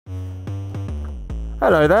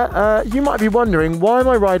Hello there. You might be wondering, why am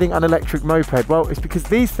I riding an electric moped? Well, it's because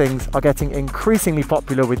these things are getting increasingly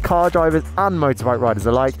popular with car drivers and motorbike riders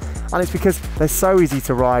alike, and it's because they're so easy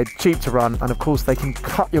to ride, cheap to run, and of course they can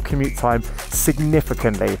cut your commute time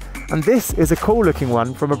significantly. And this is a cool looking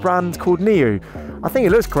one from a brand called NIU. I think it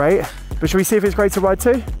looks great, but should we see if it's great to ride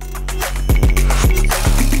too?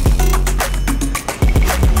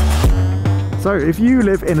 So if you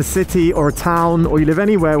live in a city or a town, or you live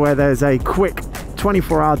anywhere where there's a quick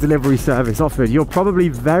 24-hour delivery service offered, you're probably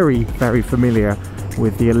very, very familiar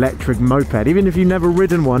with the electric moped. Even if you've never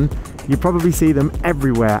ridden one, you probably see them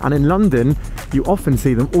everywhere. And in London, you often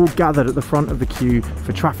see them all gathered at the front of the queue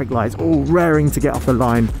for traffic lights, all raring to get off the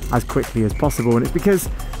line as quickly as possible. And it's because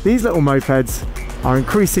these little mopeds are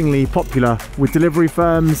increasingly popular with delivery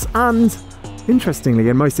firms and, interestingly,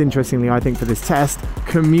 and most interestingly I think for this test,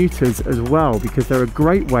 commuters as well, because they're a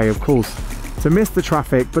great way, of course, to miss the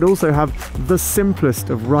traffic, but also have the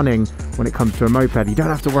simplest of running when it comes to a moped. You don't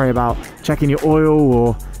have to worry about checking your oil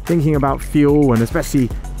or thinking about fuel, and especially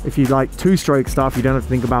if you like two-stroke stuff, you don't have to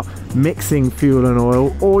think about mixing fuel and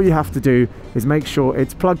oil. All you have to do is make sure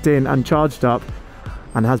it's plugged in and charged up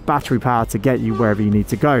and has battery power to get you wherever you need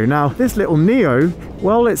to go. Now, this little NIU,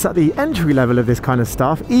 well, it's at the entry level of this kind of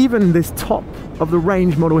stuff. Even this top of the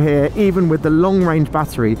range model here, even with the long range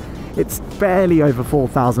battery, it's barely over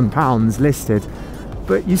 £4,000 listed,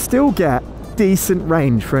 but you still get decent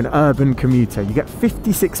range for an urban commuter. You get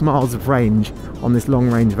 56 miles of range on this long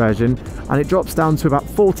range version, and it drops down to about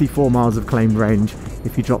 44 miles of claimed range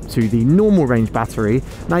if you drop to the normal range battery.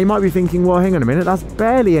 Now you might be thinking, well, hang on a minute, that's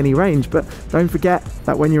barely any range, but don't forget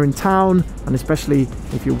that when you're in town, and especially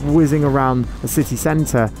if you're whizzing around a city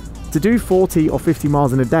centre, to do 40 or 50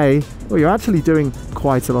 miles in a day, well, you're actually doing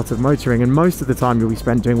quite a lot of motoring, and most of the time you'll be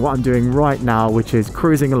spent doing what I'm doing right now, which is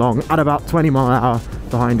cruising along at about 20 miles an hour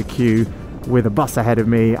behind a queue with a bus ahead of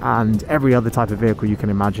me and every other type of vehicle you can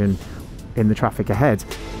imagine in the traffic ahead.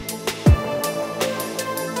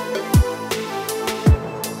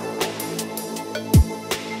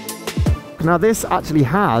 Now this actually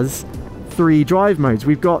has 3 drive modes.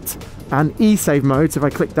 We've got an e-save mode, so if I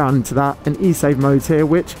click down into that, an e-save mode here,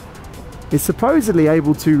 which is supposedly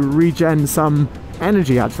able to regen some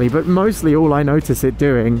energy actually, but mostly all I notice it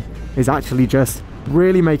doing is actually just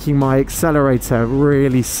really making my accelerator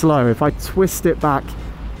really slow. If I twist it back,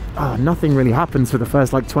 nothing really happens for the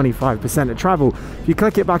first like 25% of travel. If you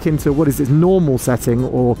click it back into what is its normal setting,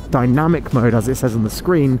 or dynamic mode as it says on the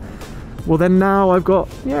screen, well then now I've got,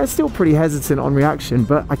 it's still pretty hesitant on reaction,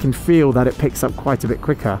 but I can feel that it picks up quite a bit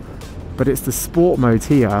quicker. But it's the sport mode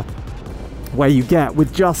here where you get,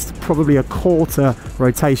 with just probably a quarter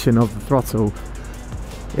rotation of the throttle,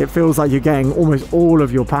 it feels like you're getting almost all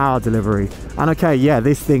of your power delivery. And okay, yeah,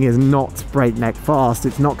 this thing is not breakneck fast,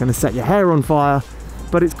 it's not going to set your hair on fire,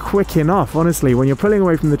 but it's quick enough. Honestly, when you're pulling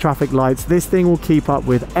away from the traffic lights, this thing will keep up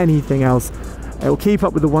with anything else. It will keep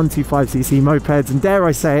up with the 125cc mopeds, and dare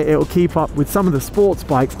I say it, it will keep up with some of the sports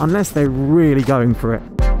bikes, unless they're really going for it.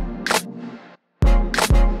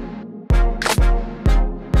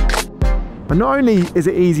 And not only is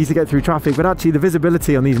it easy to get through traffic, but actually the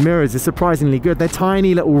visibility on these mirrors is surprisingly good. They're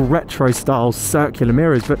tiny little retro style circular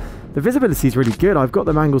mirrors, but the visibility is really good. I've got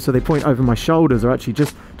them angled so they point over my shoulders, or actually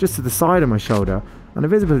just to the side of my shoulder. And the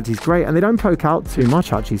visibility is great, and they don't poke out too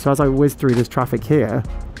much actually. So as I whiz through this traffic here,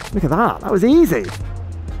 look at that, that was easy.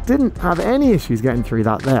 Didn't have any issues getting through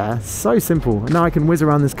that there. So simple. And now I can whiz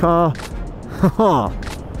around this car.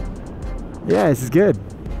 Yeah, this is good.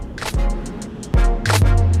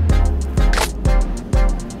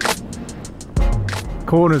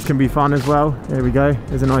 Corners can be fun as well. There we go,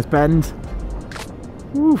 there's a nice bend.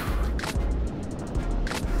 Oof.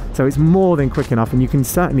 So it's more than quick enough, and you can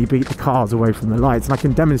certainly beat the cars away from the lights, and I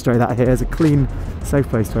can demonstrate that here. It's a clean, safe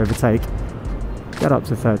place to overtake. Get up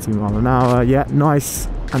to 30 miles an hour. Yeah, nice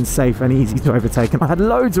and safe and easy to overtake, and I had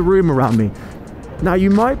loads of room around me. Now you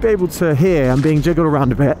might be able to hear I'm being jiggled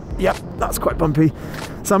around a bit. Yep, that's quite bumpy.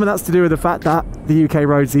 Some of that's to do with the fact that the UK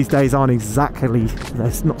roads these days aren't exactly,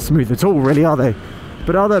 they're not smooth at all really, are they?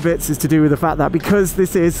 But other bits is to do with the fact that because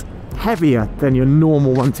this is heavier than your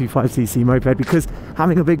normal 125cc moped, because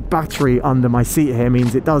having a big battery under my seat here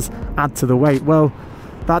means it does add to the weight. Well,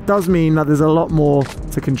 that does mean that there's a lot more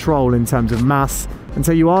to control in terms of mass, and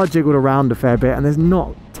so you are jiggled around a fair bit, and there's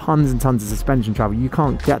not tons and tons of suspension travel. You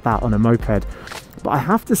can't get that on a moped. But I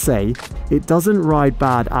have to say, it doesn't ride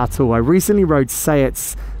bad at all. I recently rode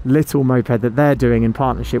Sayet's little moped that they're doing in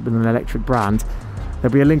partnership with an electric brand.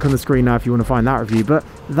 There'll be a link on the screen now if you want to find that review, but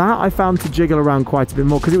that I found to jiggle around quite a bit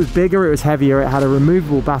more because it was bigger, it was heavier, it had a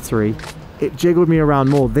removable battery. It jiggled me around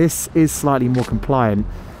more. This is slightly more compliant.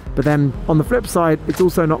 But then on the flip side, it's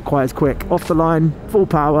also not quite as quick. Off the line, full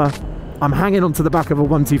power. I'm hanging onto the back of a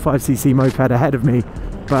 125cc moped ahead of me.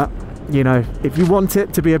 But, you know, if you want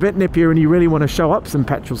it to be a bit nippier and you really want to show up some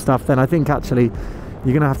petrol stuff, then I think actually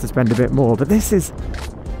you're going to have to spend a bit more. But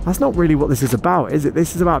that's not really what this is about, is it?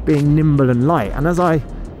 This is about being nimble and light. And as I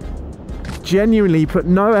genuinely put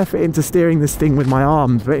no effort into steering this thing with my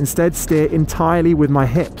arms, but instead steer entirely with my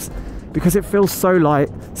hips, because it feels so light,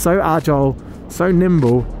 so agile, so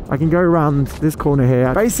nimble. I can go around this corner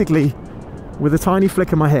here basically with a tiny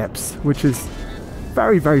flick of my hips, which is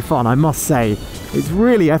very, very fun, I must say. It's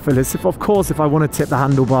really effortless. Of course, if I want to tip the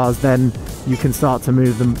handlebars, then you can start to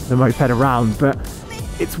move the moped around, but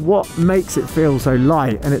it's what makes it feel so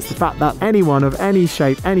light, and it's the fact that anyone of any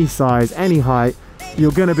shape, any size, any height,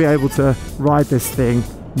 you're going to be able to ride this thing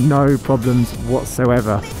no problems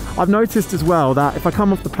whatsoever. I've noticed as well that if I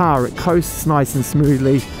come off the power, it coasts nice and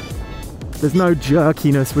smoothly. There's no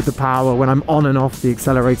jerkiness with the power when I'm on and off the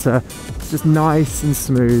accelerator. It's just nice and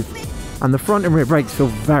smooth. And the front and rear brakes feel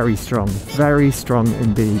very strong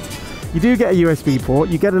indeed. You do get a USB port.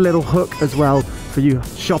 You get a little hook as well for your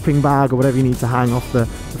shopping bag or whatever you need to hang off the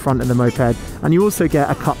front of the moped. And you also get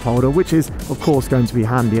a cup holder, which is of course going to be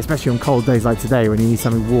handy, especially on cold days like today when you need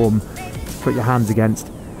something warm to put your hands against.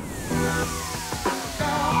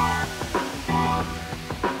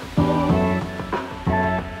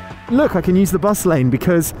 Look, I can use the bus lane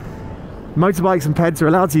because motorbikes and peds are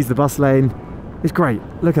allowed to use the bus lane. It's great.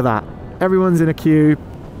 Look at that. Everyone's in a queue.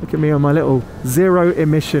 Look at me on my little zero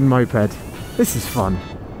emission moped. This is fun.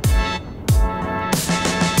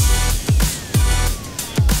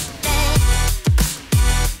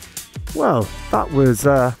 Well, that was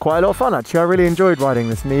quite a lot of fun actually. I really enjoyed riding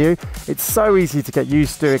this NIU. It's so easy to get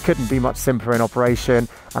used to. It couldn't be much simpler in operation,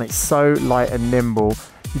 and it's so light and nimble.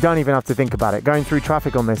 You don't even have to think about it. Going through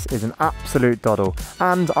traffic on this is an absolute doddle,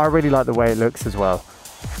 and I really like the way it looks as well.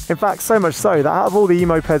 In fact, so much so that out of all the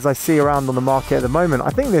e-mopeds I see around on the market at the moment, I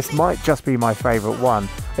think this might just be my favourite one.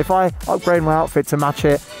 If I upgrade my outfit to match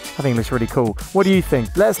it, I think it looks really cool. What do you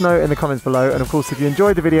think? Let us know in the comments below, and of course if you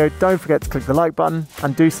enjoyed the video, don't forget to click the like button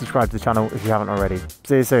and do subscribe to the channel if you haven't already.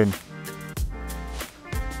 See you soon.